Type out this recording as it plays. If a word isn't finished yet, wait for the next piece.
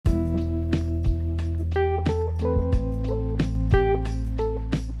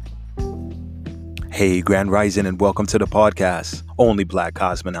Hey, Grand Rising, and welcome to the podcast, Only Black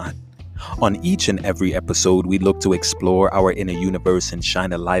Cosmonaut. On each and every episode, we look to explore our inner universe and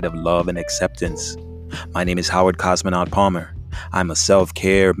shine a light of love and acceptance. My name is Howard Cosmonaut Palmer. I'm a self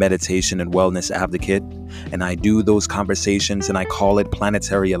care, meditation, and wellness advocate, and I do those conversations and I call it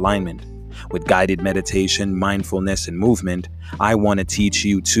planetary alignment. With guided meditation, mindfulness, and movement, I want to teach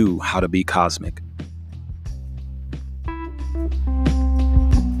you too how to be cosmic.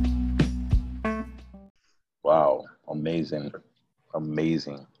 Wow, amazing,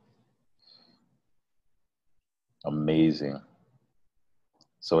 amazing, amazing.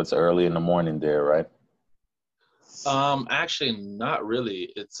 So it's early in the morning there, right? Actually, not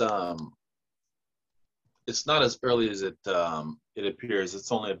really. It's not as early as it appears.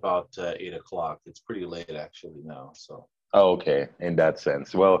 It's only about 8 o'clock. It's pretty late actually now. So. Oh, okay, in that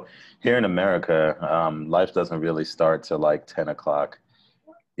sense. Well, here in America, life doesn't really start till like 10 o'clock,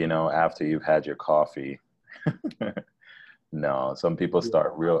 after you've had your coffee. No, some people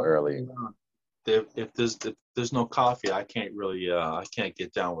start real early. If there's no coffee, I can't really I can't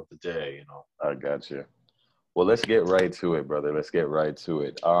get down with the day. I got you. Well, let's get right to it, brother. Let's get right to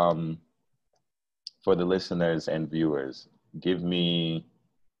it. For the listeners and viewers, give me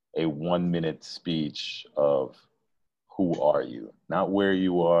a 1 minute speech of who are you? Not where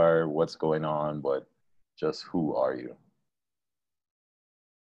you are, what's going on, but just who are you?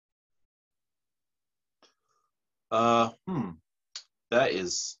 Uh, hmm. That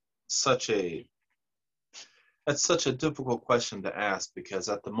is such a that's such a difficult question to ask because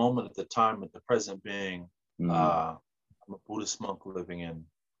at the moment, at the time, at the present being, Mm, I'm a Buddhist monk living in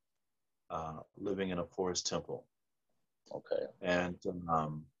a forest temple, okay. and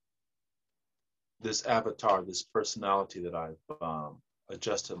this avatar, this personality that I've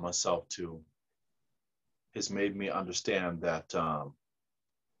adjusted myself to, has made me understand that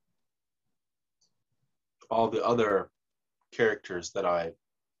all the other characters that I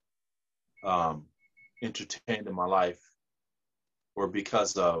um, entertained in my life were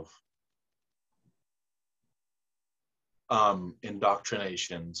because of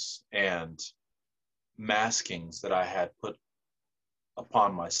indoctrinations and maskings that I had put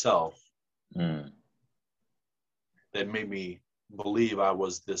upon myself Mm, that made me believe I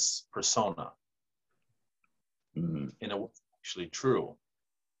was this persona, mm, and it was actually true.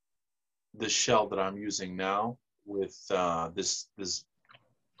 This shell that I'm using now with this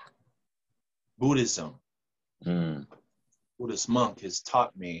Buddhism, mm, Buddhist monk has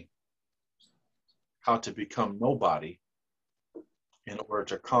taught me how to become nobody in order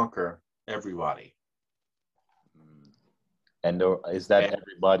to conquer everybody. mm. And is that And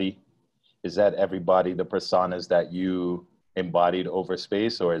everybody? Is that everybody, the personas that you embodied over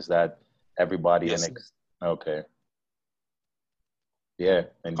space, or is that everybody yes, okay. Yeah,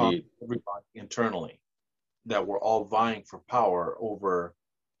 conquer indeed. everybody internally, that we're all vying for power over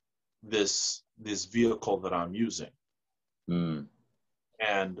this vehicle that I'm using. Mm,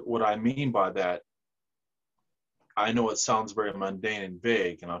 And what I mean by that, I know it sounds very mundane and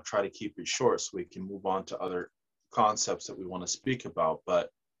vague, and I'll try to keep it short so we can move on to other concepts that we want to speak about. But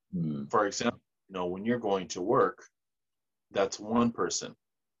mm, for example, when you're going to work, that's one person.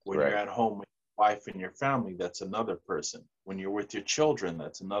 When you're right. at home with your wife and your family, that's another person. When you're with your children,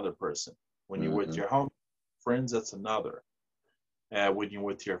 that's another person. When you're with Mm-hmm, your home friends, that's another. When you're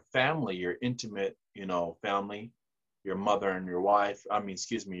with your family, your intimate, family, your mother and your wife,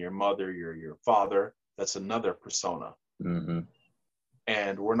 your mother, your father, that's another persona. mm-hmm,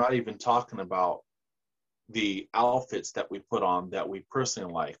 And we're not even talking about the outfits that we put on that we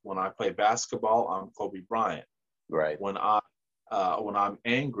personally like. When I play basketball, I'm Kobe Bryant. right. When I'm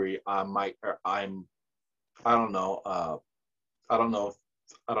angry, I don't know, I don't know,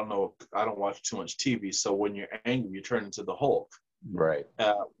 I don't know, I don't watch too much TV. So when you're angry, you turn into the Hulk. Right.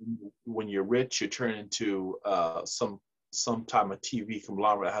 Uh, when you're rich, you turn into some type of TV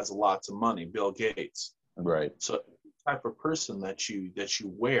conglomerate that has lots of money, Bill Gates. Right. So the type of person that you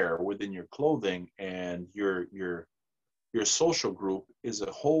wear within your clothing and your social group is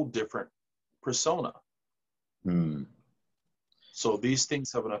a whole different persona. Mm, So these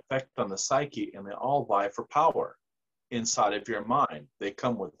things have an effect on the psyche, and they all vie for power inside of your mind. They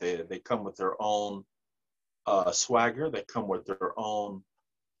come with their own swagger. They come with their own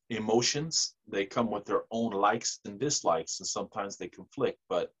emotions. They come with their own likes and dislikes, and sometimes they conflict.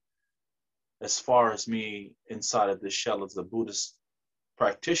 But as far as me inside of this shell as a Buddhist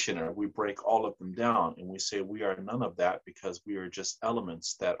practitioner, we break all of them down and we say we are none of that because we are just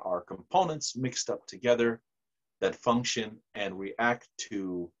elements that are components mixed up together that function and react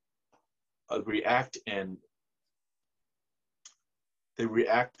and they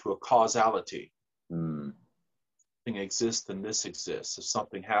react to a causality. Mm. If something exists, then this exists. If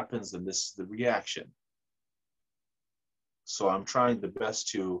something happens, then this is the reaction. So I'm trying the best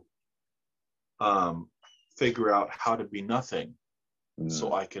to figure out how to be nothing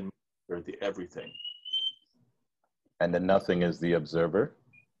so I can master the everything. And the nothing is the observer,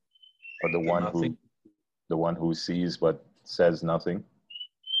 or Nothing. the one who sees but says nothing.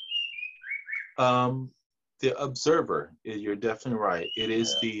 The observer, you're definitely right. It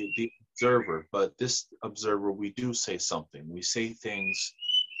is the observer, but this observer, we do say something. We say things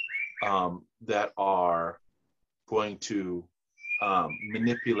that are going to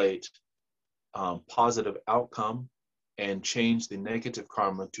manipulate positive outcome and change the negative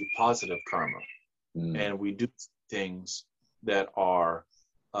karma to positive karma. And we do things that are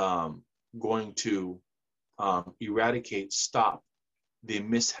going to eradicate, stop the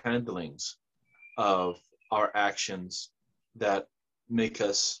mishandlings of our actions that make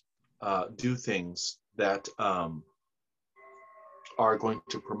us do things that are going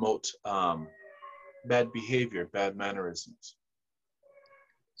to promote bad behavior, bad mannerisms.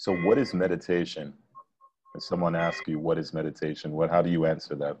 So what is meditation? If someone asks you, what is meditation? How do you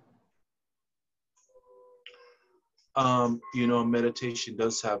answer that? Meditation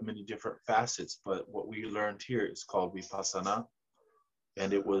does have many different facets, but what we learned here is called vipassana.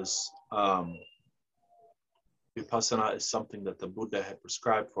 And it was, vipassana is something that the Buddha had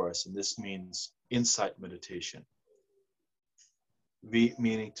prescribed for us, and this means insight meditation. V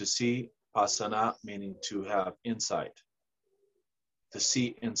meaning to see, passana meaning to have insight. To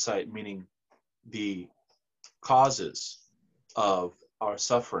see insight meaning the causes of our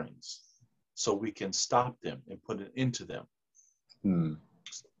sufferings so we can stop them and put an end to them.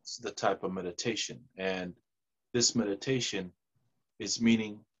 It's the type of meditation. And this meditation is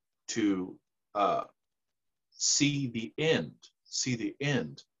meaning to see the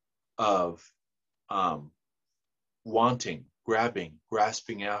end of wanting, grabbing,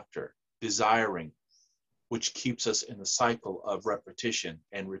 grasping after, desiring, which keeps us in the cycle of repetition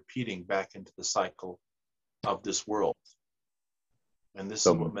and repeating back into the cycle of this world. And this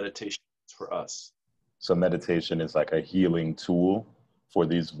is what meditation is for us. So meditation is like a healing tool for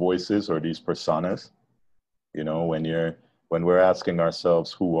these voices or these personas. You know, when we're asking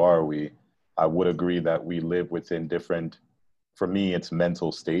ourselves, who are we? I would agree that we live within different, for me, it's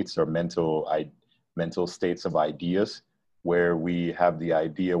mental states or mental states of ideas, where we have the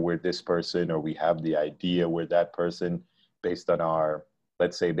idea we're this person, or we have the idea we're that person based on our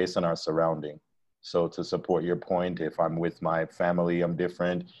surrounding. So to support your point, if I'm with my family, I'm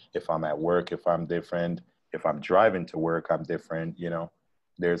different. If I'm at work, if I'm different. If I'm driving to work, I'm different. You know,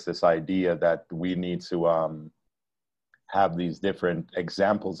 there's this idea that we need to have these different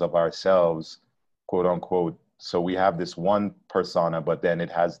examples of ourselves, quote unquote. So we have this one persona, but then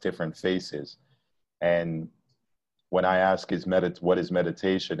it has different faces. And when I ask what is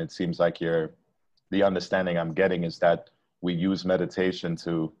meditation, it seems like the understanding I'm getting is that we use meditation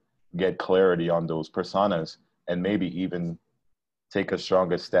to get clarity on those personas and maybe even take a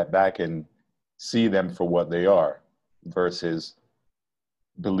stronger step back and see them for what they are versus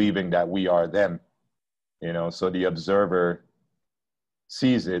believing that we are them. You know, so the observer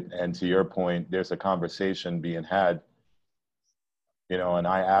sees it, and to your point, there's a conversation being had, you know, and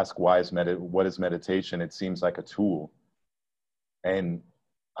I ask, what is meditation? It seems like a tool. And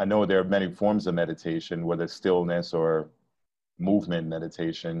I know there are many forms of meditation, whether stillness or movement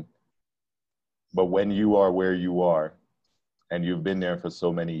meditation. But when you are where you are, and you've been there for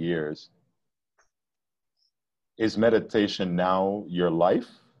so many years, is meditation now your life?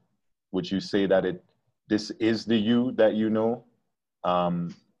 Would you say that this is the you that you know?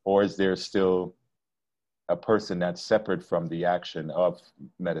 Or is there still a person that's separate from the action of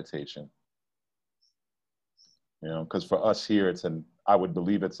meditation? You know, because for us here, I would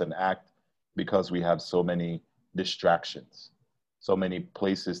believe it's an act because we have so many distractions, so many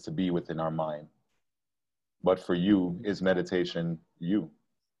places to be within our mind. But for you, is meditation you?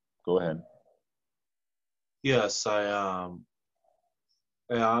 Go ahead. Yes, I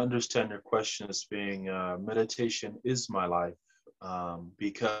understand your question as being meditation is my life,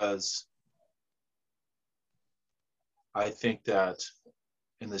 because I think that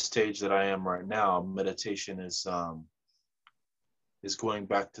in the stage that I am right now, meditation is going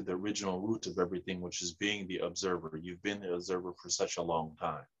back to the original root of everything, which is being the observer. You've been the observer for such a long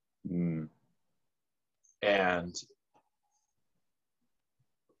time. And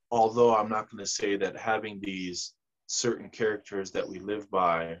although I'm not going to say that having these certain characters that we live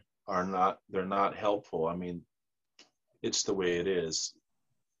by they're not helpful. I mean, it's the way it is.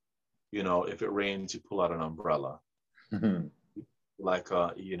 You know, if it rains, you pull out an umbrella. Like,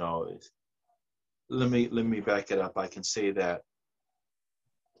 let me back it up. I can say that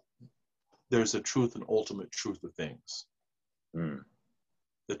there's a truth and ultimate truth of things. Mm.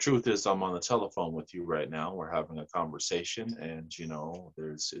 The truth is, I'm on the telephone with you right now. We're having a conversation, and you know,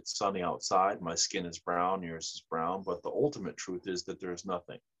 it's sunny outside. My skin is brown, yours is brown. But the ultimate truth is that there's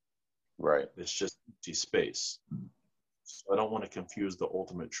nothing. Right. It's just empty space. So I don't want to confuse the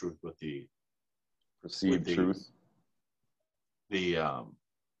ultimate truth with Perceived truth.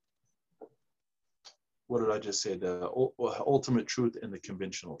 What did I just say? The ultimate truth and the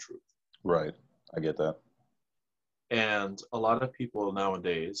conventional truth. Right. I get that. And a lot of people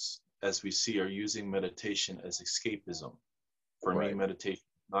nowadays, as we see, are using meditation as escapism. For me, Right. meditation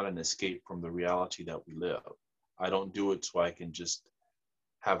is not an escape from the reality that we live. I don't do it so I can just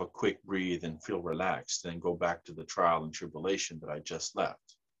have a quick breathe and feel relaxed, then go back to the trial and tribulation that I just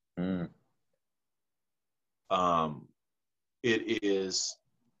left. Mm. It is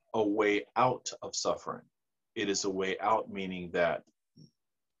a way out of suffering. It is a way out, meaning that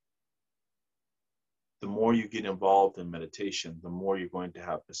the more you get involved in meditation, the more you're going to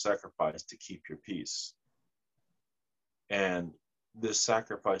have to sacrifice to keep your peace. And this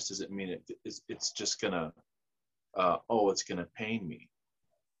sacrifice doesn't mean it's just gonna, it's gonna pain me.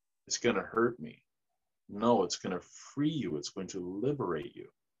 It's gonna hurt me. No, it's gonna free you. It's going to liberate you.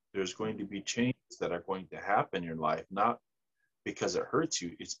 There's going to be changes that are going to happen in your life, not because it hurts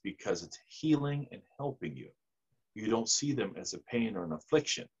you, it's because it's healing and helping you. You don't see them as a pain or an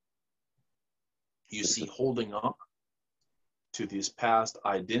affliction. You see holding on to these past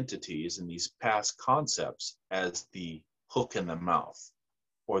identities and these past concepts as the hook in the mouth,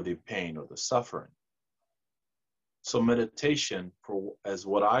 or the pain or the suffering. So meditation, as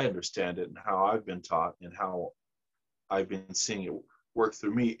what I understand it and how I've been taught and how I've been seeing it work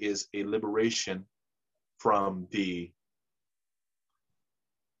through me, is a liberation from the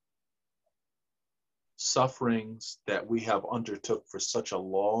sufferings that we have undertook for such a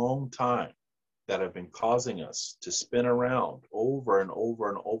long time, that have been causing us to spin around over and over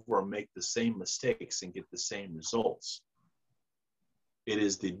and over and make the same mistakes and get the same results. It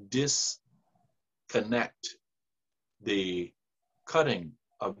is the disconnect, the cutting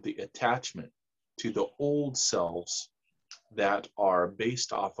of the attachment to the old selves that are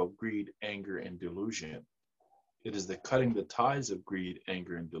based off of greed, anger, and delusion. It is the cutting the ties of greed,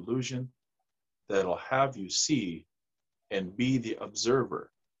 anger, and delusion that'll have you see and be the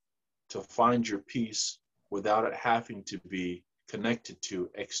observer to find your peace without it having to be connected to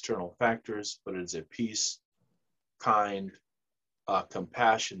external factors, but it is a peace, kind,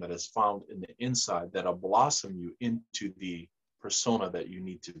 compassion that is found in the inside that'll blossom you into the persona that you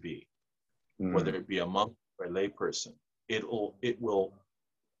need to be, whether it be a monk or a layperson. It will,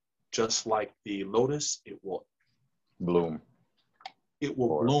 just like the lotus, it will bloom. It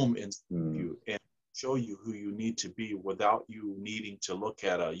will bloom inside you and show you who you need to be without you needing to look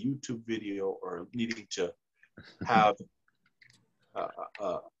at a YouTube video or needing to have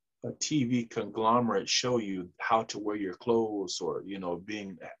a TV conglomerate show you how to wear your clothes, or, you know,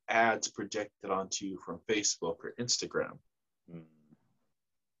 being ads projected onto you from Facebook or Instagram.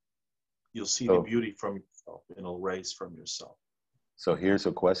 You'll see the beauty from yourself and it'll rise from yourself. So here's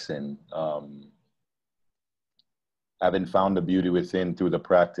a question. Having found the beauty within through the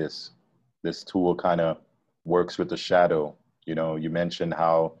practice, this tool kind of works with the shadow. You know, you mentioned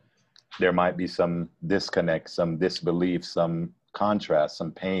how there might be some disconnect, some disbelief, some contrast,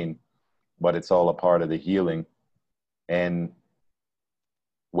 some pain, but it's all a part of the healing. And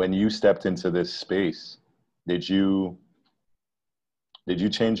when you stepped into this space, did you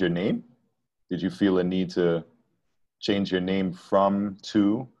change your name? Did you feel a need to change your name from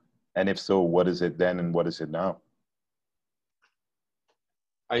to? And if so, what is it then and what is it now?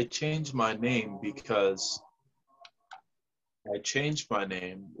 I changed my name because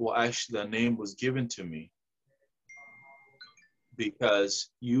well, actually, the name was given to me because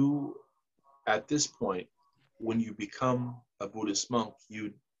you, at this point, when you become a Buddhist monk,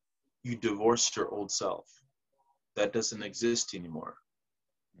 you divorce your old self. That doesn't exist anymore.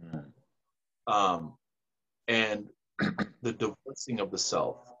 And the divorcing of the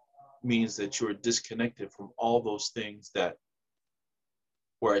self means that you're disconnected from all those things that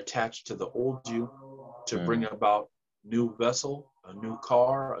were attached to the old you to bring about new vessel, a new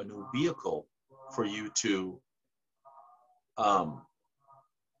car, a new vehicle for you to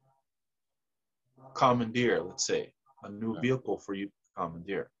commandeer, let's say, a new vehicle for you to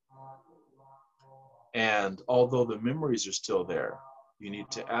commandeer. And although the memories are still there, you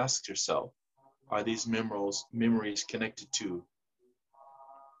need to ask yourself, are these memories connected to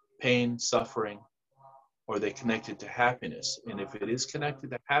pain, suffering, or are they connected to happiness? And if it is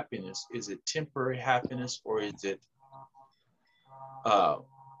connected to happiness, is it temporary happiness, or uh,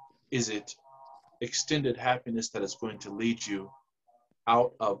 is it extended happiness that is going to lead you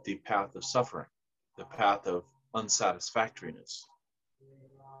out of the path of suffering, the path of unsatisfactoriness?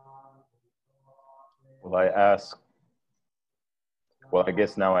 Well, I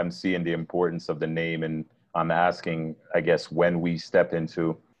guess now I'm seeing the importance of the name, and I'm asking, I guess, when we step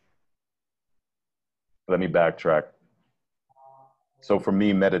into, let me backtrack. So for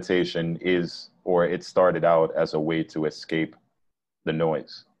me, meditation is, or it started out as a way to escape the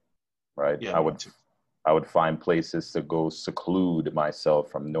noise, right? Yeah, I would find places to go seclude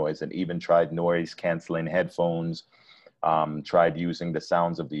myself from noise, and even tried noise canceling headphones, tried using the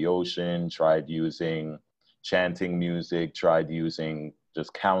sounds of the ocean, tried using chanting music, tried using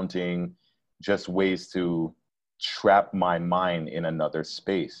just counting, just ways to trap my mind in another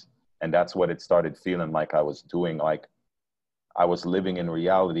space. And that's what it started feeling like I was doing. Like I was living in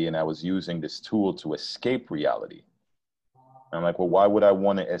reality and I was using this tool to escape reality. And I'm like, well, why would I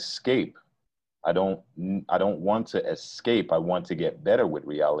want to escape? I don't want to escape. I want to get better with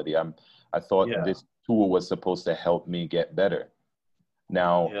reality. I thought yeah, this tool was supposed to help me get better.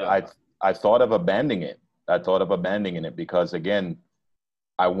 Now, yeah, I thought of abandoning it. I thought of abandoning it because, again,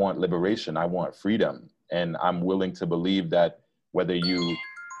 I want liberation. I want freedom. And I'm willing to believe that whether you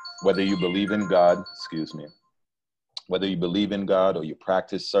believe in God, excuse me, whether you believe in God or you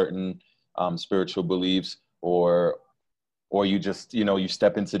practice certain spiritual beliefs, or you just, you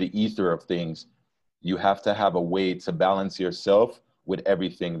step into the ether of things, you have to have a way to balance yourself with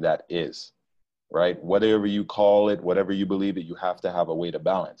everything that is, right? Whatever you call it, whatever you believe it, you have to have a way to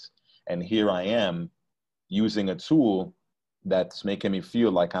balance. And here I am using a tool that's making me feel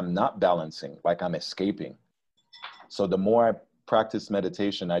like I'm not balancing, like I'm escaping. So the more I practiced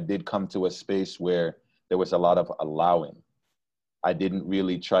meditation, I did come to a space where there was a lot of allowing. I didn't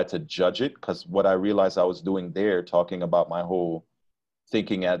really try to judge it, because what I realized I was doing there, talking about my whole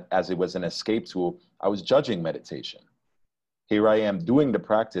thinking as it was an escape tool, I was judging meditation. Here I am doing the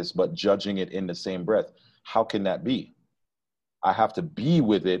practice, but judging it in the same breath. How can that be? I have to be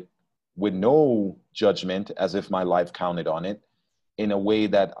with it with no judgment, as if my life counted on it, in a way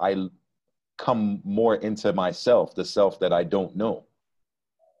that I come more into myself, the self that I don't know.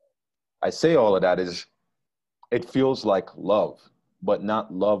 I say all of that is, it feels like love, but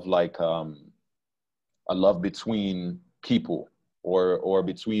not love like a love between people, or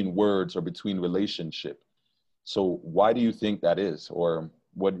between words, or between relationship. So why do you think that is? Or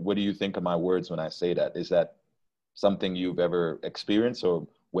what do you think of my words when I say that? Is that something you've ever experienced? Or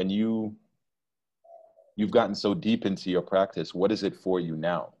when you've gotten so deep into your practice, what is it for you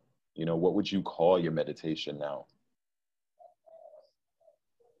now? What would you call your meditation now?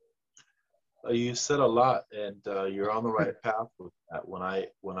 you said a lot, and you're on the right path with that. When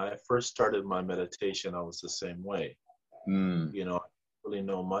I first started my meditation, I was the same way. Mm, I didn't really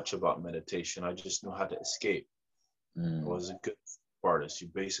know much about meditation. I just knew how to escape. I mm. was a good artist. You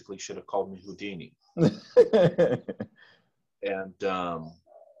basically should have called me Houdini. And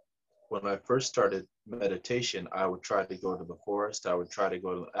when I first started meditation, I would try to go to the forest. I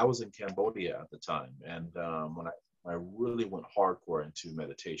was in Cambodia at the time. And when I really went hardcore into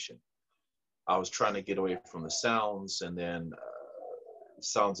meditation, I was trying to get away from the sounds, and then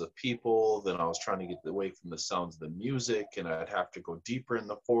sounds of people. Then I was trying to get away from the sounds of the music, and I'd have to go deeper in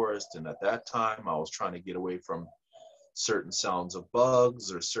the forest. And at that time, I was trying to get away from certain sounds of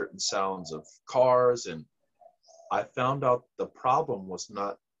bugs or certain sounds of cars. And I found out the problem was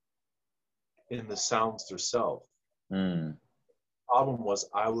not in the sounds themselves. Mm, The problem was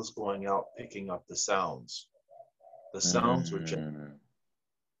I was going out picking up the sounds. The sounds were just mm.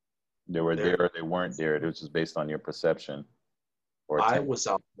 They were there. there, or they weren't there. It was just based on your perception or I attention. was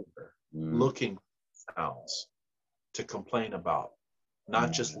out there Mm, looking for sounds to complain about,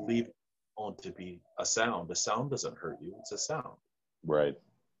 not just mm. leave it alone to be a sound. The sound doesn't hurt you. It's a sound. Right.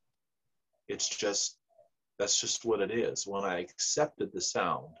 It's just, that's just what it is. When I accepted the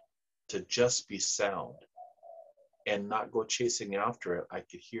sound to just be sound and not go chasing after it, I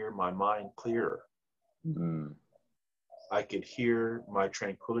could hear my mind clearer. Mm, I could hear my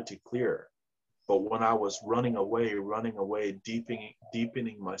tranquility clearer. But when I was running away,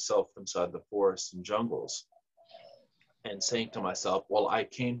 deepening myself inside the forests and jungles, and saying to myself, well, I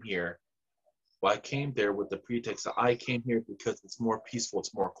came there with the pretext that I came here because it's more peaceful,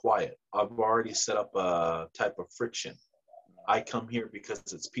 it's more quiet. I've already set up a type of friction. I come here because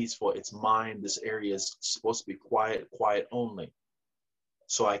it's peaceful, it's mine, this area is supposed to be quiet, quiet only.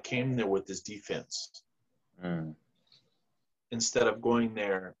 So I came there with this defense. mm. Instead of going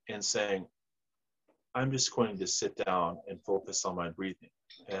there and saying, I'm just going to sit down and focus on my breathing.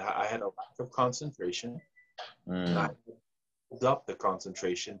 And I had a lack of concentration, and I Mm. build up the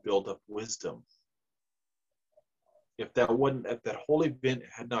concentration, build up wisdom. If that whole event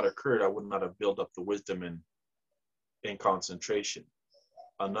had not occurred, I would not have built up the wisdom and concentration.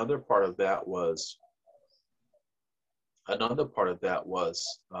 Another part of that was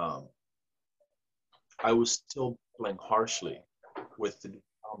I was still playing harshly with the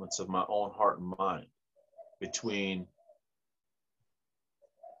elements of my own heart and mind, between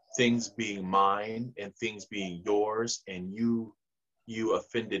things being mine and things being yours, and you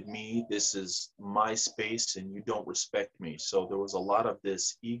offended me, this is my space and you don't respect me. So there was a lot of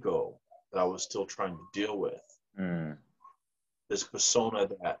this ego that I was still trying to deal with, Mm. this persona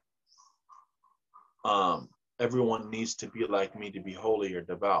that everyone needs to be like me to be holy or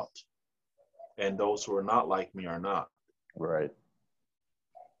devout, and those who are not like me are not. Right.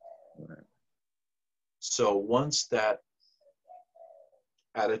 Right. So once that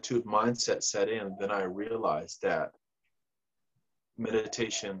attitude mindset set in, then I realized that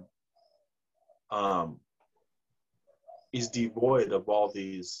meditation um, is devoid of all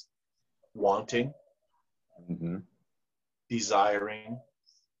these wanting, Mm-hmm. desiring,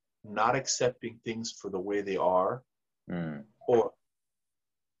 not accepting things for the way they are, Mm. or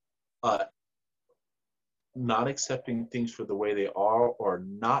uh, not accepting things for the way they are, or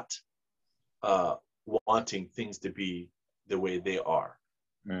not uh, wanting things to be the way they are.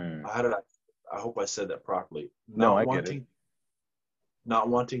 Mm. How did I hope I said that properly. No, I get it. Not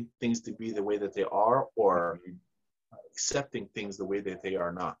wanting things to be the way that they are, or Mhm. accepting things the way that they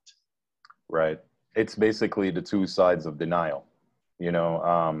are not. Right. It's basically the two sides of denial, you know,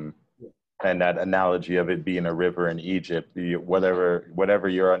 and that analogy of it being a river in Egypt, whatever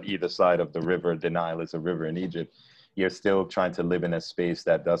you're on either side of the river, denial is a river in Egypt, you're still trying to live in a space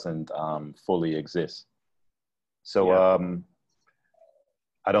that doesn't fully exist. So Yeah.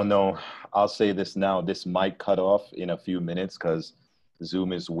 I don't know. I'll say this now. This might cut off in a few minutes because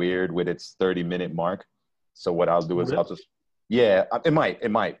Zoom is weird with its 30-minute mark. So what I'll do is Really? I'll just, yeah, it might.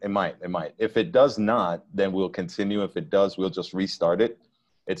 If it does not, then we'll continue. If it does, we'll just restart it.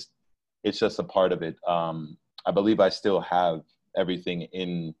 It's it's just a part of it. I believe I still have everything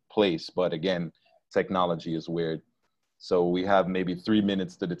in place, but again, technology is weird. So we have maybe 3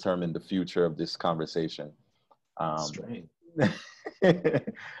 minutes to determine the future of this conversation. Um, Strange.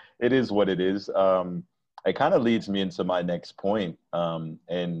 it is what it is. It kind of leads me into my next point.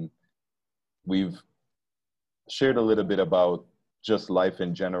 And we've shared a little bit about just life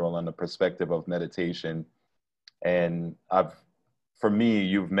in general and the perspective of meditation. And for me,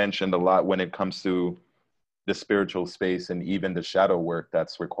 you've mentioned a lot when it comes to the spiritual space and even the shadow work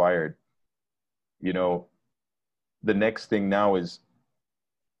that's required. You know, the next thing now is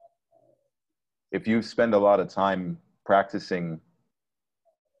if you spend a lot of time practicing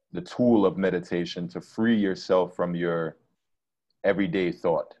the tool of meditation to free yourself from your everyday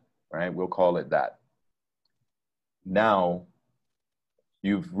thought, right? We'll call it that. Now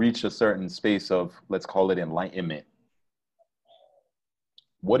you've reached a certain space of, let's call it enlightenment.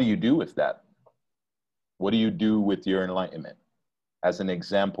 What do you do with that? What do you do with your enlightenment? As an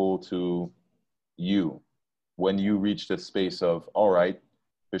example to you, when you reach the space of, all right,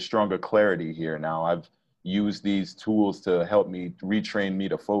 there's stronger clarity here now. I've used these tools to help me retrain me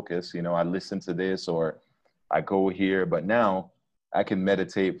to focus. You know, I listen to this or I go here, but now I can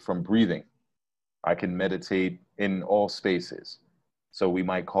meditate from breathing. I can meditate in all spaces. So we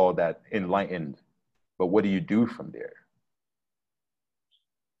might call that enlightened. But what do you do from there?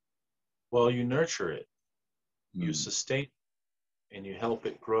 Well, you nurture it, you Mm. sustain it, and you help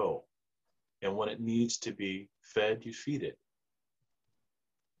it grow. And when it needs to be fed, you feed it.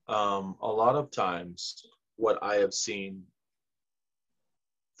 A lot of times, what I have seen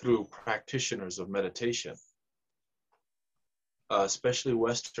through practitioners of meditation, especially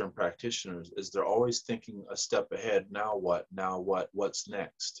Western practitioners, is they're always thinking a step ahead. Now what? Now what? What's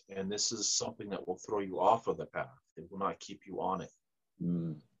next? And this is something that will throw you off of the path. It will not keep you on it.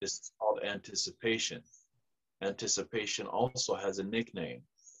 Mm. This is called anticipation. Anticipation also has a nickname.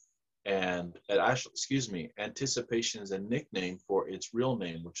 And actually, excuse me, anticipation is a nickname for its real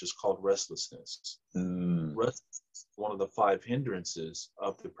name, which is called restlessness. Mm. Restlessness is one of the 5 hindrances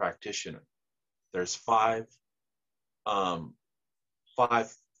of the practitioner. There's five, um,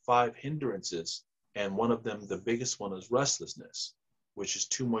 five hindrances, and one of them, the biggest one, is restlessness, which is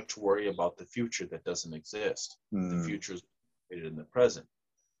too much worry about the future that doesn't exist. The Mm. future is created in the present.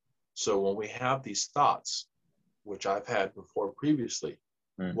 So when we have these thoughts, which I've had before previously,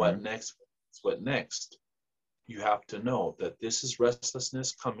 Mm-hmm. what next? What next? you have to know that this is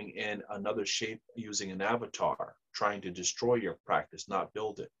restlessness coming in another shape using an avatar, trying to destroy your practice, not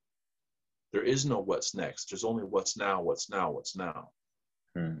build it. There is no what's next. There's only what's now, what's now, what's now.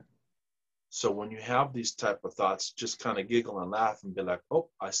 So when you have these type of thoughts, just kind of giggle and laugh and be like, oh,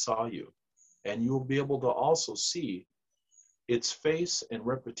 I saw you. And you'll be able to also see its face and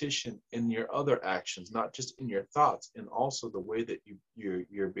repetition in your other actions, not just in your thoughts, and also the way that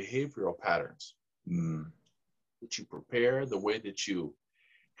your behavioral patterns, that you prepare, the way that you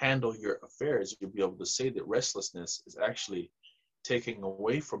handle your affairs. You'll be able to say that restlessness is actually taking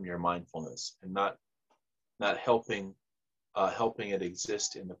away from your mindfulness and not helping it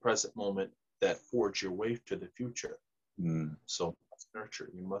exist in the present moment that forge your way to the future. So nurture.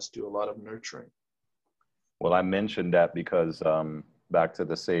 You must do a lot of nurturing. Well, I mentioned that because back to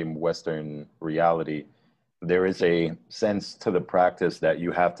the same Western reality, there is a sense to the practice that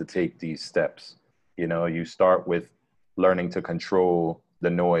you have to take these steps. You know, you start with learning to control the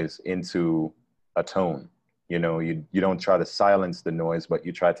noise into a tone. You know, you don't try to silence the noise, but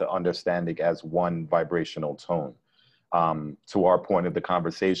you try to understand it as one vibrational tone. To our point of the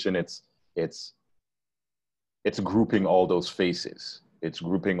conversation, it's grouping all those faces. It's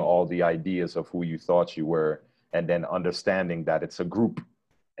grouping all the ideas of who you thought you were, and then understanding that it's a group,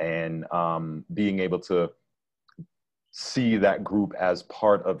 and being able to see that group as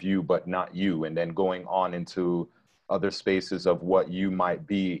part of you, but not you, and then going on into other spaces of what you might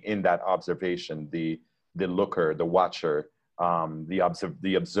be in that observation, the looker, the watcher,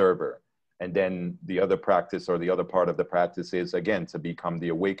 the observer. And then the other practice, or the other part of the practice, is again to become the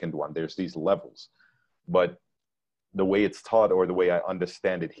awakened one. There's these levels, but the way it's taught, or the way I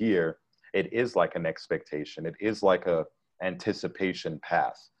understand it here, it is like an expectation. It is like a anticipation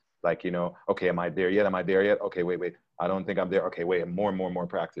path. Like, you know, okay, am I there yet? Am I there yet? Okay, wait. I don't think I'm there. Okay, wait, more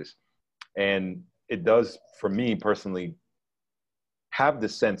practice. And it does, for me personally, have the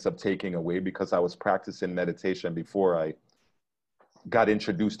sense of taking away, because I was practicing meditation before I got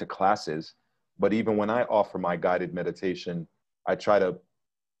introduced to classes. But even when I offer my guided meditation, I try to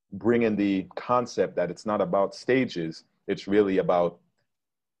bring in the concept that it's not about stages. It's really about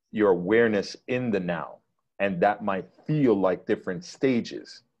your awareness in the now. And that might feel like different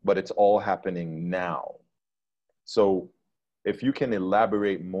stages, but it's all happening now. So if you can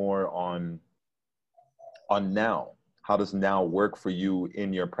elaborate more on now, how does now work for you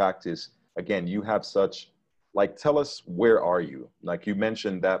in your practice? Again, you have such, like, tell us, where are you? Like you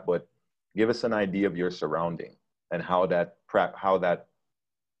mentioned that, but give us an idea of your surrounding and how that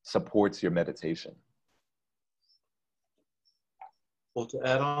supports your meditation. Well, to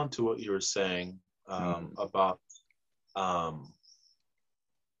add on to what you were saying about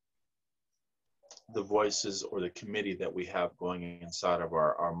the voices or the committee that we have going inside of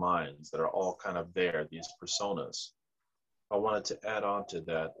our minds that are all kind of there, these personas, I wanted to add on to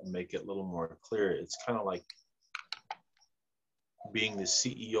that and make it a little more clear. It's kind of like being the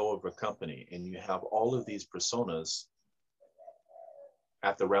CEO of a company, and you have all of these personas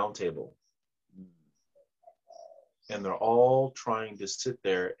at the round table. And they're all trying to sit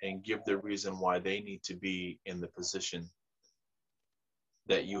there and give the reason why they need to be in the position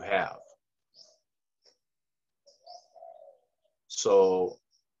that you have. So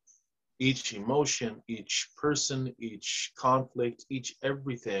each emotion, each person, each conflict, each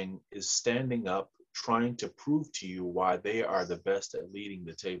everything is standing up, trying to prove to you why they are the best at leading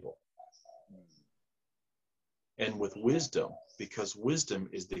the table. And with wisdom, because wisdom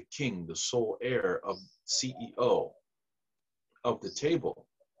is the king, the sole heir of CEO of the table,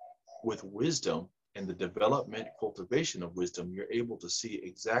 with wisdom and the development, cultivation of wisdom, you're able to see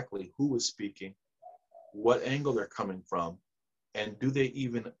exactly who is speaking, what angle they're coming from, and do they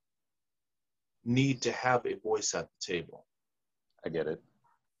even need to have a voice at the table? I get it.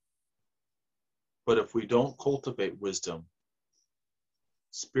 But if we don't cultivate wisdom,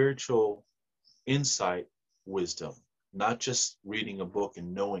 spiritual insight wisdom, not just reading a book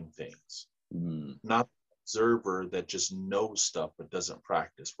and knowing things, not observer that just knows stuff but doesn't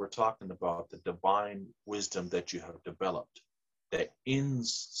practice. We're talking about the divine wisdom that you have developed that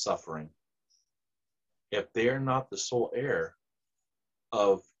ends suffering. If they're not the sole heir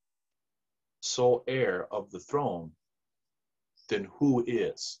of the throne, then who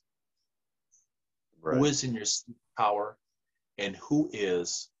is? Right. Who is in your power, and who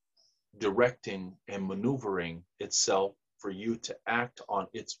is directing and maneuvering itself for you to act on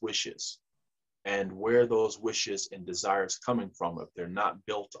its wishes? And where those wishes and desires coming from if they're not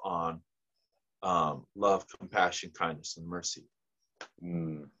built on love, compassion, kindness, and mercy?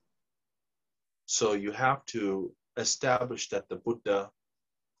 So you have to establish that the Buddha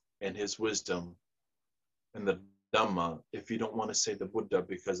and his wisdom and the Dhamma. If you don't want to say the Buddha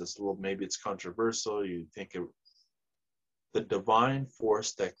because it's a little, maybe it's controversial, you think the divine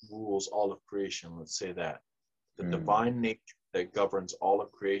force that rules all of creation, let's say that. The divine nature that governs all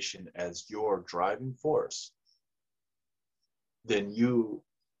of creation as your driving force, then you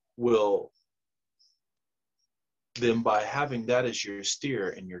will, then by having that as your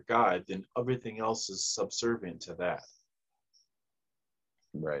steer and your guide, then everything else is subservient to that.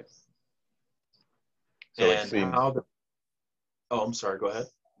 Right. So And it seems, how the, oh, I'm sorry, go ahead.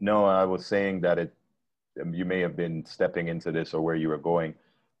 no, I was saying that you may have been stepping into this or where you were going,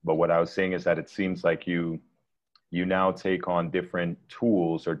 but what I was saying is that it seems like you now take on different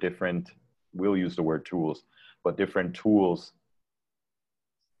tools or different, we'll use the word tools, but different tools.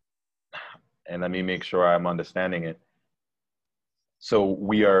 And let me make sure I'm understanding it. So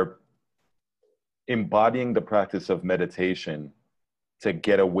we are embodying the practice of meditation to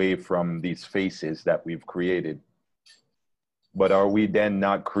get away from these faces that we've created. But are we then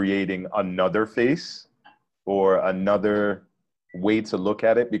not creating another face or another way to look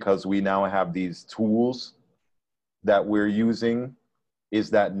at it because we now have these tools that we're using? Is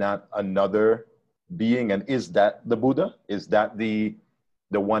that not another being? And is that the Buddha? Is that the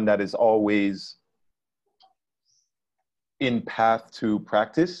one that is always in path to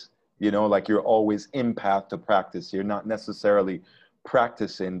practice? You know, like you're always in path to practice. You're not necessarily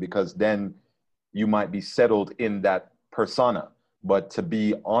practicing because then you might be settled in that persona. But to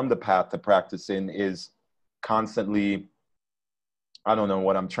be on the path to practicing is constantly, I don't know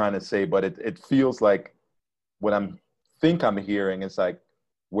what I'm trying to say, but it feels like what I'm hearing is like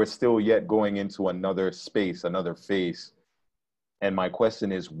we're still yet going into another space, another phase. And my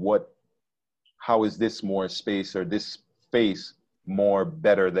question is, how is this more space or this phase more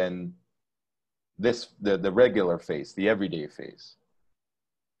better than this, the regular phase, the everyday phase?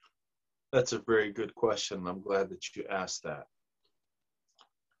 That's a very good question. I'm glad that you asked that.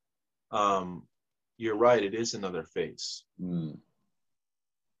 You're right, it is another face.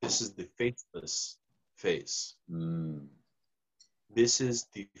 This is the faceless face. This is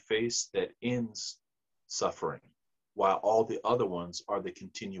the face that ends suffering, while all the other ones are the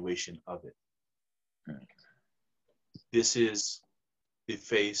continuation of it. This is the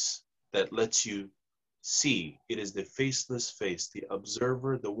face that lets you see. It is the faceless face, the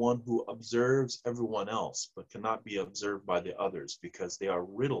observer, the one who observes everyone else, but cannot be observed by the others because they are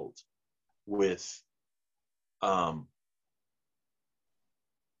riddled with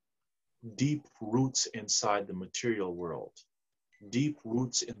deep roots inside the material world, deep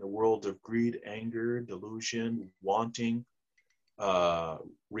roots in the world of greed, anger, delusion, wanting,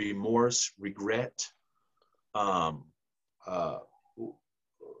 remorse, regret,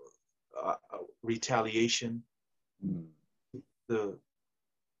 retaliation. The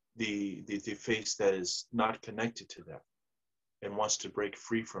face that is not connected to that and wants to break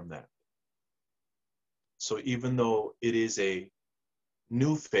free from that. So even though it is a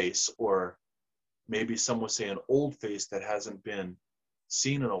new face, or maybe some would say an old face that hasn't been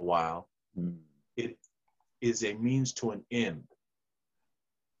seen in a while, it is a means to an end.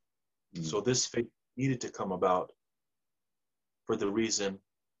 So this face needed to come about for the reason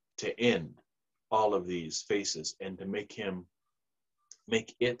to end all of these faces and to make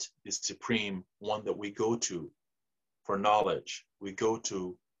it the supreme one that we go to for knowledge, we go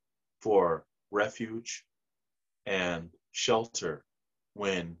to for refuge and shelter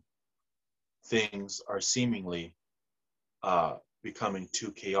when things are seemingly becoming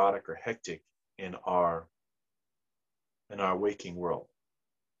too chaotic or hectic in our waking world,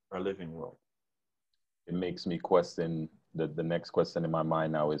 our living world. It makes me question, the next question in my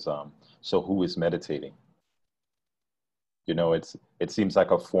mind now is, so who is meditating? You know, it seems like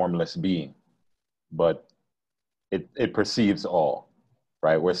a formless being, but it perceives all,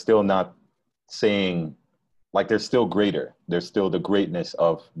 right? We're still not saying, like, there's still greater. There's still the greatness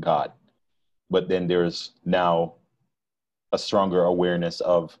of God. But then there's now a stronger awareness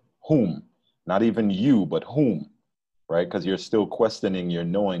of whom, not even you, but whom, right? Because you're still questioning your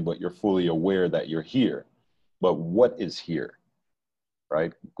knowing, but you're fully aware that you're here. But what is here,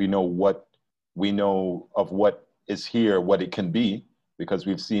 right? We know of what is here, what it can be, because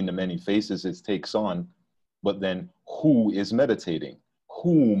we've seen the many faces it takes on. But then who is meditating?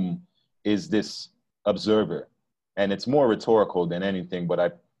 Whom is this observer? And it's more rhetorical than anything,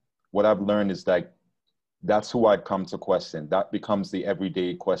 but what I've learned is that that's who I come to question. That becomes the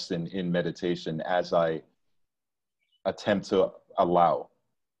everyday question in meditation as I attempt to allow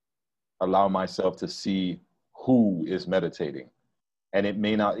myself to see who is meditating. And it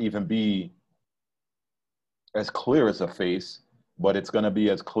may not even be as clear as a face, but it's going to be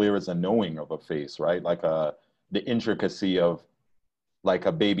as clear as a knowing of a face, right? Like the intricacy of like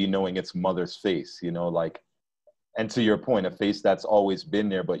a baby knowing its mother's face, you know, like, and to your point, a face that's always been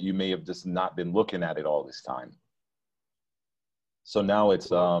there, but you may have just not been looking at it all this time. So now it's,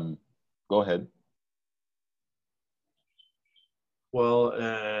 go ahead. Well,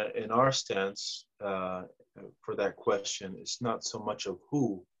 in our stance, for that question, it's not so much of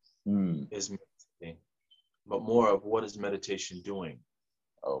who is meditating, but more of what is meditation doing.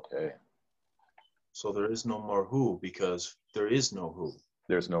 Okay. So there is no more who, because there is no who.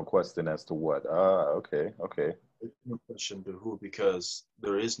 There's no question as to what. Okay. There's no question to who, because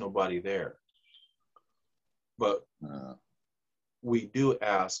there is nobody there. But we do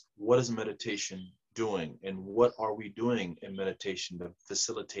ask, what is meditation doing, and what are we doing in meditation to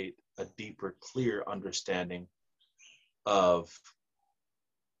facilitate a deeper, clear understanding of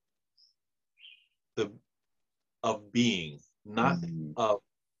being, not of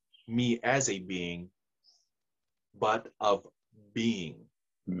me as a being, but of being.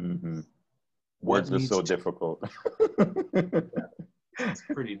 Words are so difficult. It's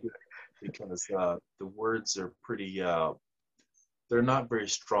pretty difficult because the words are pretty, they're not very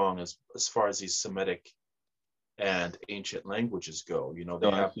strong as far as these Semitic and ancient languages go. You know,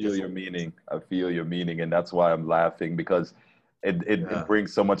 they have. I feel your meaning. I feel your meaning, and that's why I'm laughing, because it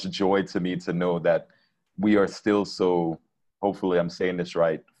brings so much joy to me to know that we are still so, hopefully I'm saying this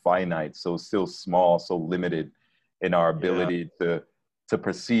right, finite, so still small, so limited in our ability to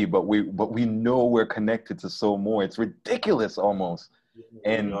perceive, but we know we're connected to so more. It's ridiculous almost.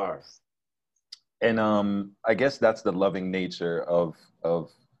 And we are. And I guess that's the loving nature of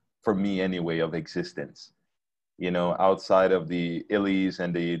for me anyway, of existence. You know, outside of the illies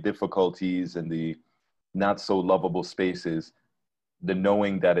and the difficulties and the not so lovable spaces, the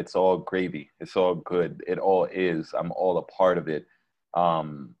knowing that it's all gravy, it's all good, it all is, I'm all a part of it.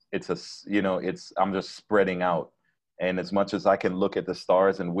 It's I'm just spreading out. And as much as I can look at the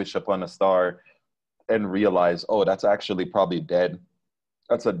stars and wish upon a star and realize, oh, that's actually probably dead.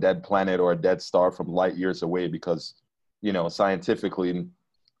 That's a dead planet or a dead star from light years away, because, you know, scientifically,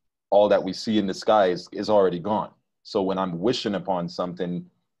 all that we see in the sky is already gone. So when I'm wishing upon something,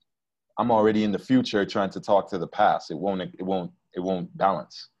 I'm already in the future trying to talk to the past. It won't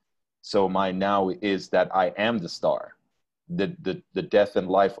balance. So my now is that I am the star. The death and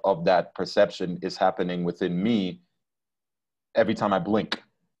life of that perception is happening within me every time I blink.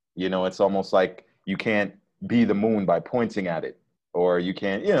 You know, it's almost like you can't be the moon by pointing at it, or you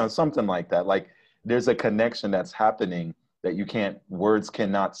can't, you know, something like that. Like there's a connection that's happening that words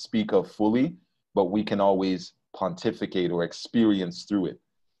cannot speak of fully, but we can always pontificate or experience through it.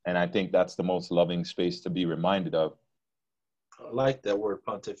 And I think that's the most loving space to be reminded of. I like that word,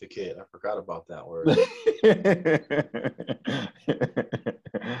 pontificate. I forgot about that word.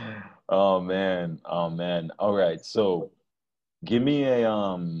 Oh man. All right. So give me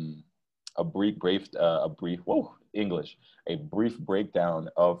a brief breakdown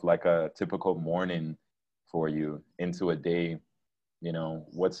of like a typical morning for you into a day. You know,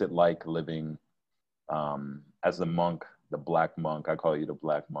 what's it like living as the monk, the black monk? I call you the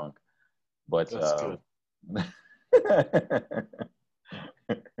black monk. But that's good.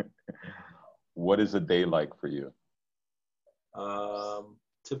 What is a day like for you?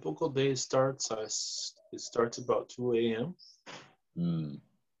 Typical day starts. It starts about 2 a.m.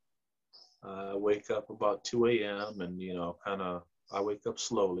 I wake up about 2 a.m. and, you know, I wake up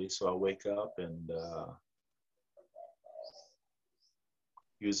slowly. So I wake up and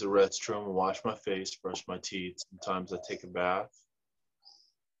use the restroom, wash my face, brush my teeth. Sometimes I take a bath.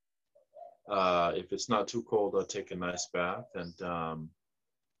 If it's not too cold, I'll take a nice bath and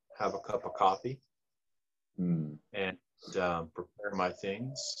have a cup of coffee and prepare my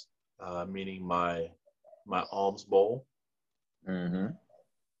things, meaning my alms bowl.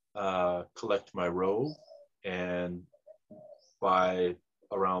 Collect my robe, and by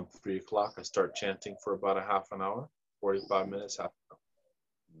around 3 o'clock, I start chanting for about a half an hour, 45 minutes, half an hour.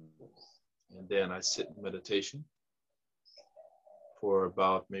 And then I sit in meditation for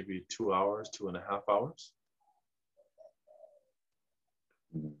about maybe 2 hours, 2.5 hours.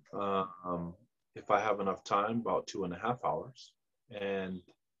 If I have enough time, about 2.5 hours. And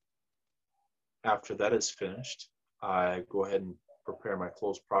after that is finished, I go ahead and prepare my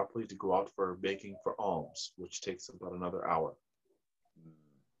clothes properly to go out for baking for alms, which takes about another hour.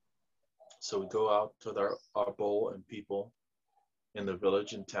 So we go out to our bowl, and people in the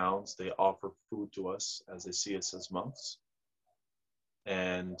village and towns, they offer food to us as they see us as monks.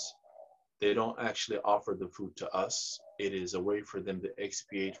 And They don't actually offer the food to us. It is a way for them to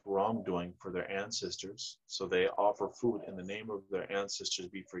expiate wrongdoing for their ancestors. So they offer food in the name of their ancestors,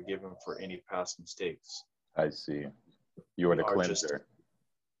 be forgiven for any past mistakes. I see. You are the We are just cleanser.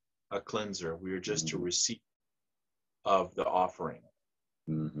 a cleanser. We are just a Mm-hmm. receipt of the offering.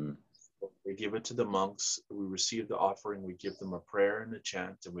 Mm-hmm. We give it to the monks. We receive the offering. We give them a prayer and a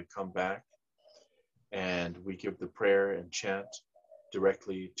chant, and we come back and we give the prayer and chant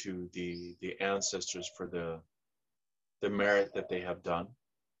directly to the ancestors for the merit that they have done.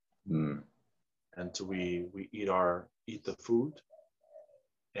 Mm. And so we eat the food,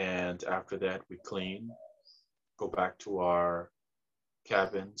 and after that we clean, go back to our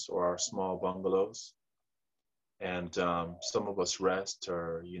cabins or our small bungalows, and some of us rest,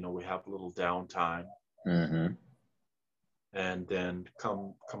 or we have a little downtime, Mm-hmm. and then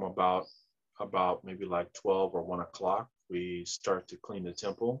come about maybe like 12 or 1 o'clock, we start to clean the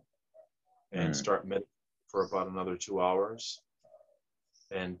temple and Mm. start meditating for about another 2 hours,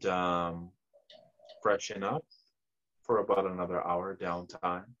 and freshen up for about another hour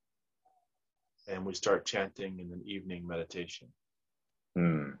downtime, and we start chanting in an evening meditation.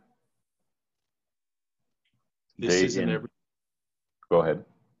 Mm. This Day isn't in. Go ahead.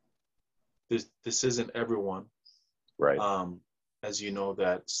 this isn't everyone. Right. As you know,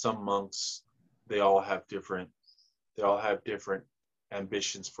 that some monks, they all have different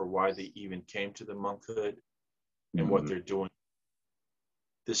ambitions for why they even came to the monkhood and what Mm. they're doing.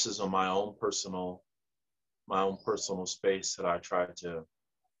 This is on my own personal space that I try to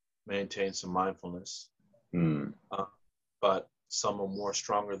maintain some mindfulness. Mm. But some are more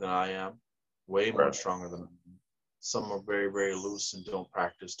stronger than I am, way more Right. stronger than I am. Some are very, very loose and don't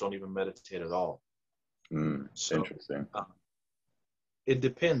practice, don't even meditate at all. Mm. So Interesting. it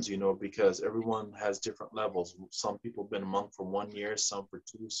depends, because everyone has different levels. Some people have been a monk for 1 year, some for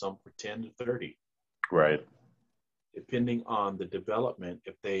 2, some for 10 to 30. Right. Depending on the development,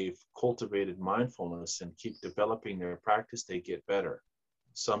 if they've cultivated mindfulness and keep developing their practice, they get better.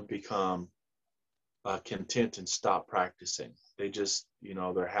 Some become content and stop practicing. They just,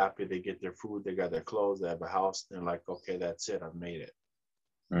 they're happy, they get their food, they got their clothes, they have a house, and they're like, okay, that's it, I've made it.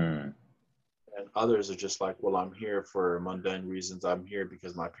 Mm. And others are just like, well, I'm here for mundane reasons. I'm here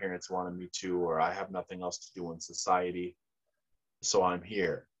because my parents wanted me to, or I have nothing else to do in society, so I'm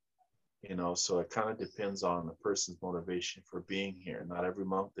here. So it kind of depends on the person's motivation for being here. Not every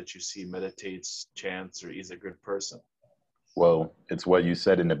monk that you see meditates, chants, or is a good person. Well, it's what you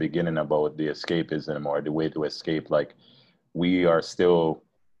said in the beginning about the escapism or the way to escape. Like, we are still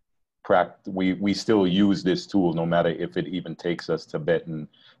we still use this tool, no matter if it even takes us to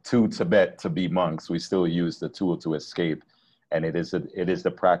Tibet to be monks. We still use the tool to escape, and it is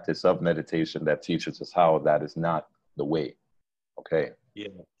the practice of meditation that teaches us how that is not the way. Okay. Yeah.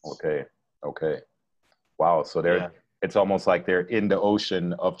 Okay. Wow. So it's almost like they're in the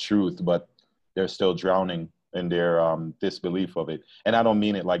ocean of truth, but they're still drowning in their disbelief of it. And I don't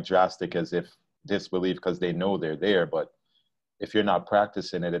mean it like drastic as if disbelief because they know they're there, but if you're not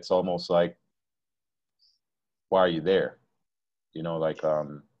practicing it, it's almost like, why are you there? Like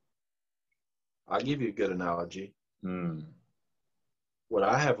I'll give you a good analogy. What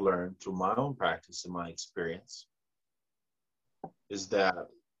I have learned through my own practice and my experience is that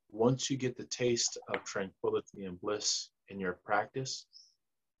once you get the taste of tranquility and bliss in your practice,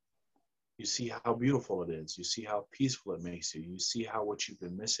 you see how beautiful it is. You see how peaceful it makes you. You see how what you've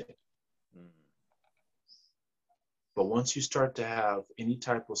been missing. But once you start to have any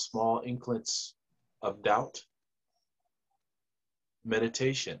type of small inklings of doubt,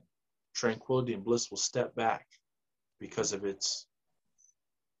 meditation, tranquility and bliss will step back because of its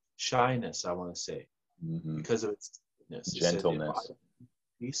shyness, I want to say, because of its gentleness. Said,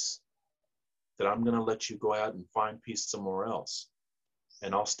 peace, that I'm going to let you go out and find peace somewhere else,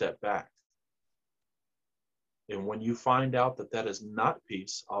 and I'll step back. And when you find out that that is not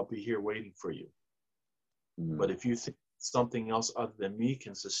peace, I'll be here waiting for you. But if you think something else other than me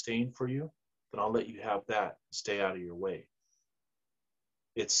can sustain for you, then I'll let you have that and stay out of your way.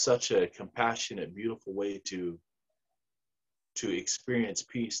 It's such a compassionate, beautiful way to experience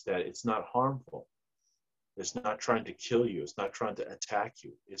peace, that it's not harmful. It's not trying to kill you. It's not trying to attack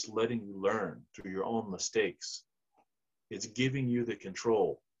you. It's letting you learn through your own mistakes. It's giving you the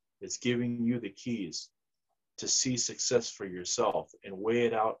control. It's giving you the keys to see success for yourself and weigh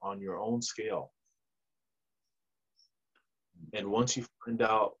it out on your own scale. And once you find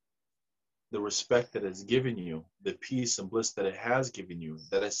out the respect that it's given you, the peace and bliss that it has given you,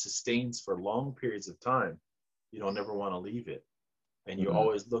 that it sustains for long periods of time, you don't ever want to leave it. And you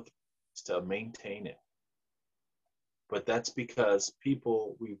always look to maintain it. But that's because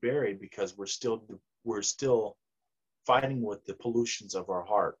people we bury because we're still fighting with the pollutions of our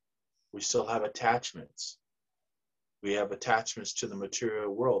heart. We still have attachments. We have attachments to the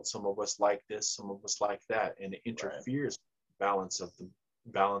material world. Some of us like this, some of us like that, and it interferes with the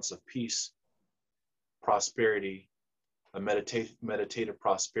balance of peace, prosperity, a meditative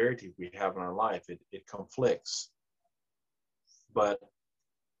prosperity we have in our life. It conflicts. But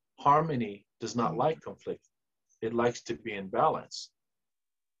harmony does not like conflict. It likes to be in balance.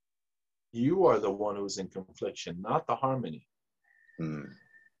 You are the one who's in confliction, not the harmony.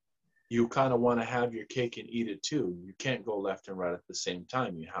 You kind of want to have your cake and eat it too. You can't go left and right at the same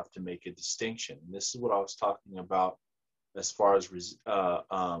time. You have to make a distinction. And this is what I was talking about as far as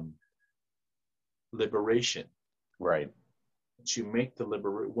liberation. Right. Once you make the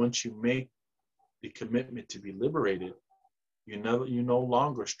commitment to be liberated, you no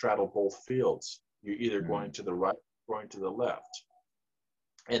longer straddle both fields. You're either going to the right or going to the left.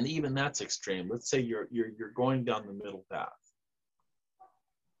 And even that's extreme. Let's say you're going down the middle path,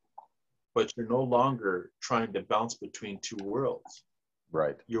 but you're no longer trying to bounce between two worlds.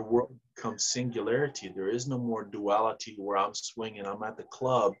 Right. Your world becomes singularity. There is no more duality where I'm swinging. I'm at the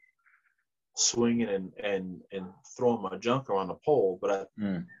club swinging and throwing my junk around a pole, but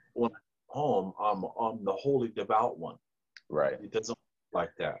when I'm home, I'm the holy devout one. Right. It doesn't work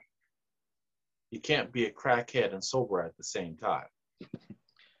like that. You can't be a crackhead and sober at the same time.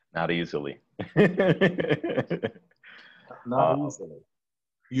 Not easily. Not easily.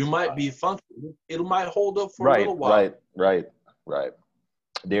 You might be funky. It might hold up for a little while. Right.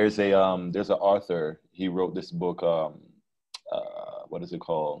 There's an author. He wrote this book. What is it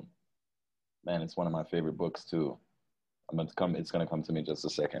called? Man, it's one of my favorite books too. It's gonna come to me in just a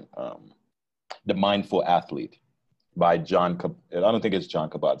second. The Mindful Athlete by John. I don't think it's John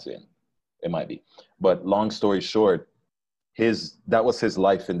Kabat-Zinn. It might be. But long story short, that was his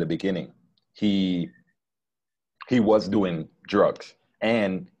life in the beginning. He was doing drugs,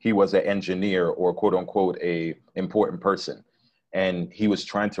 and he was an engineer, or quote unquote a important person, and he was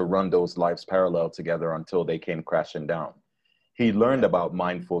trying to run those lives parallel together until they came crashing down. He learned about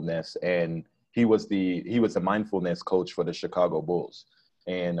mindfulness, and he was a mindfulness coach for the Chicago Bulls.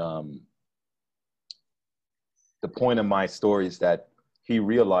 And the point of my story is that he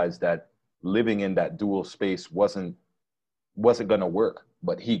realized that living in that dual space wasn't going to work.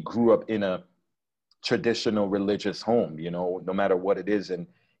 But he grew up in a traditional religious home, no matter what it is. And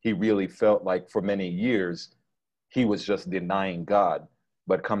he really felt like for many years, he was just denying God.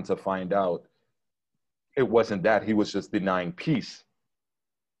 But come to find out, it wasn't that. He was just denying peace.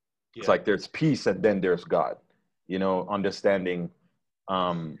 Yeah. It's like there's peace and then there's God, understanding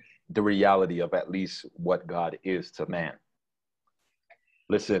the reality of at least what God is to man.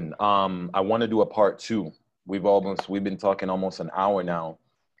 Listen, I want to do a part 2. We've been talking almost an hour now,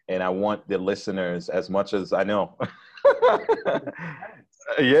 and I want the listeners, as much as I know.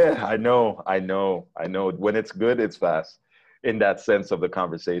 Yeah, I know. When it's good, it's fast in that sense of the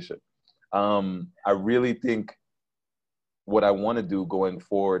conversation. I really think what I want to do going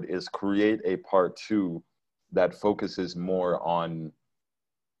forward is create a part 2 that focuses more on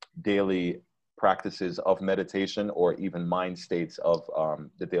daily practices of meditation, or even mind states of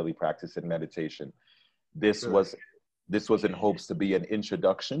the daily practice in meditation. This was in hopes to be an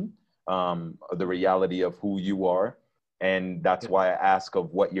introduction of the reality of who you are. And that's why I ask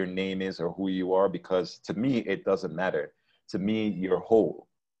of what your name is or who you are, because to me, it doesn't matter. To me, you're whole.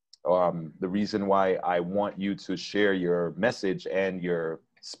 The reason why I want you to share your message and your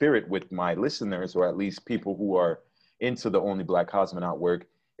spirit with my listeners, or at least people who are into the Only Black Cosmonaut work,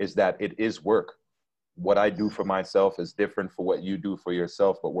 is that it is work. What I do for myself is different for what you do for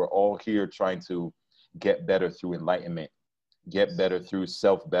yourself, but we're all here trying to get better through enlightenment, get better through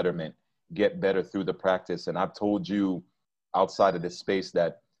self-betterment, get better through the practice. And I've told you outside of this space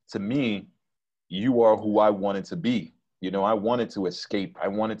that, to me, you are who I wanted to be. I wanted to escape. I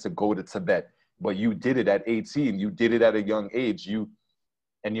wanted to go to Tibet, but you did it at 18. You did it at a young age.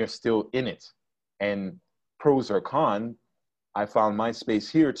 And you're still in it. And pros or con, I found my space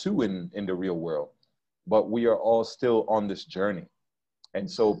here too in the real world. But we are all still on this journey. And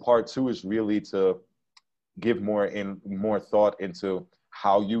so part 2 is really to give more thought into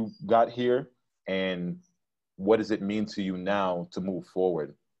how you got here and what does it mean to you now to move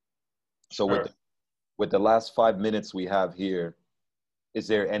forward. So sure. With the last 5 minutes we have here, is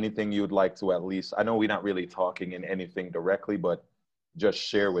there anything you'd like to at least, I know we're not really talking in anything directly, but just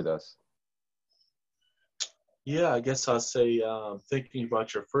share with us? Yeah, I guess I'll say, thinking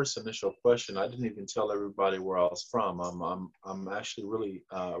about your first initial question, I didn't even tell everybody where I was from. I'm actually really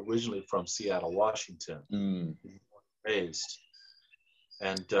originally from Seattle, Washington. raised.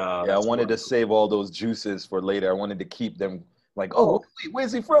 And Yeah, I that's wanted to save all those juices for later. I wanted to keep them like, oh, wait,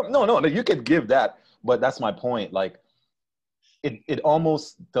 where's he from? No, you could give that, but that's my point. Like, it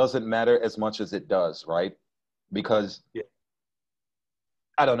almost doesn't matter as much as it does, right? Because Yeah.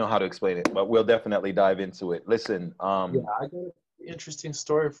 I don't know how to explain it, but we'll definitely dive into it. Listen, yeah, I got an interesting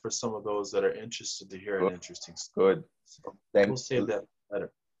story for some of those that are interested to hear an interesting story. good. So Thank we'll save that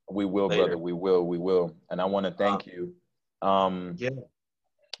better. We will, later. brother. We will. And I want to thank you.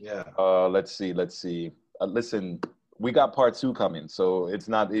 Yeah. Let's see. Listen, we got part 2 coming, so it's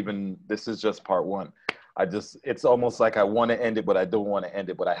not even. This is just part 1. It's almost like I want to end it, but I don't want to end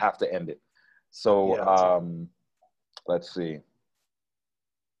it, but I have to end it. So, let's see.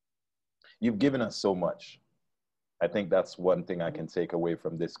 You've given us so much. I think that's one thing I can take away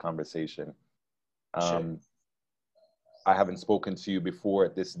from this conversation. Sure. I haven't spoken to you before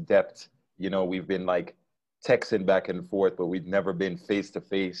at this depth. You know, we've been like texting back and forth, but we've never been face to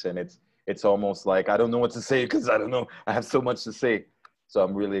face. And it's almost like I don't know what to say because I don't know. I have so much to say. So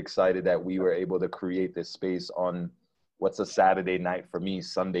I'm really excited that we were able to create this space on what's a Saturday night for me,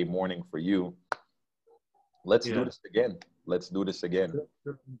 Sunday morning for you. Let's do this again.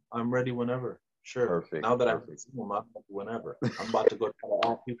 Sure. I'm ready whenever. Sure. Perfect. Now that I'm whenever. I'm about to go try to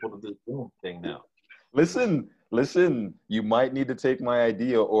add people to this Zoom thing now. Listen, you might need to take my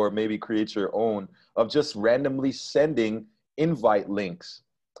idea or maybe create your own of just randomly sending invite links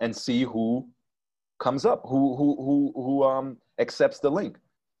and see who comes up, who accepts the link.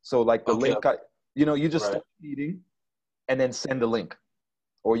 So like the link, you just start meeting and then send a link.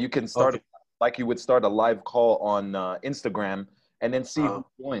 Or you can start like you would start a live call on Instagram and then see who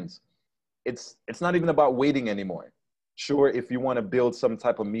joins. It's not even about waiting anymore. Sure, if you want to build some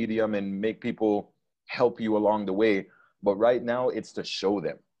type of medium and make people help you along the way, but right now it's to show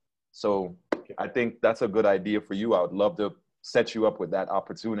them. So I think that's a good idea for you. I would love to set you up with that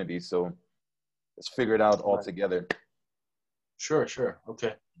opportunity. So let's figure it out all together. Sure.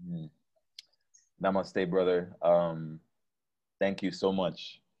 Okay. Namaste, brother. Thank you so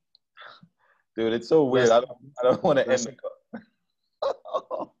much. Dude, it's so weird. I don't want to end the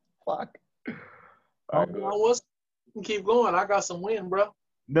call. Fuck. All right, you can keep going. I got some wind, bro.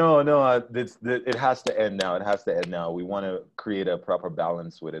 No, it has to end now. We want to create a proper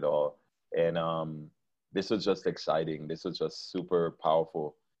balance with it all. And this was just exciting. This was just super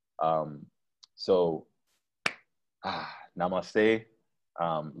powerful. So, namaste.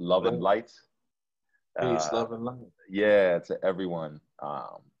 Love and light. Peace, love and light. Yeah, to everyone.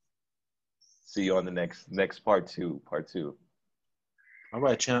 See you on the next part 2. All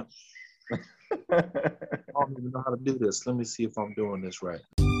right, champ. I don't even know how to do this. Let me see if I'm doing this right.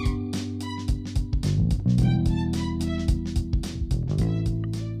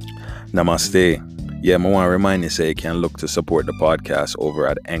 Namaste. Yeah, I want to remind you, say you can look to support the podcast over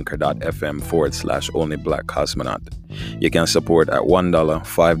at anchor.fm/only black cosmonaut. You can support at $1,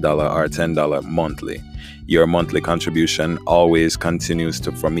 $5, or $10 monthly. Your monthly contribution always continues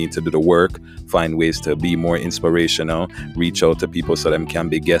for me to do the work, find ways to be more inspirational, reach out to people so them can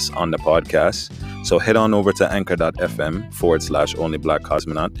be guests on the podcast. So head on over to anchor.fm/only black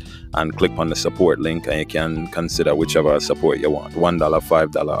cosmonaut and click on the support link, and you can consider whichever support you want, $1,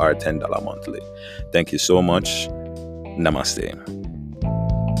 $5, or $10 monthly. Thank you so much. Namaste.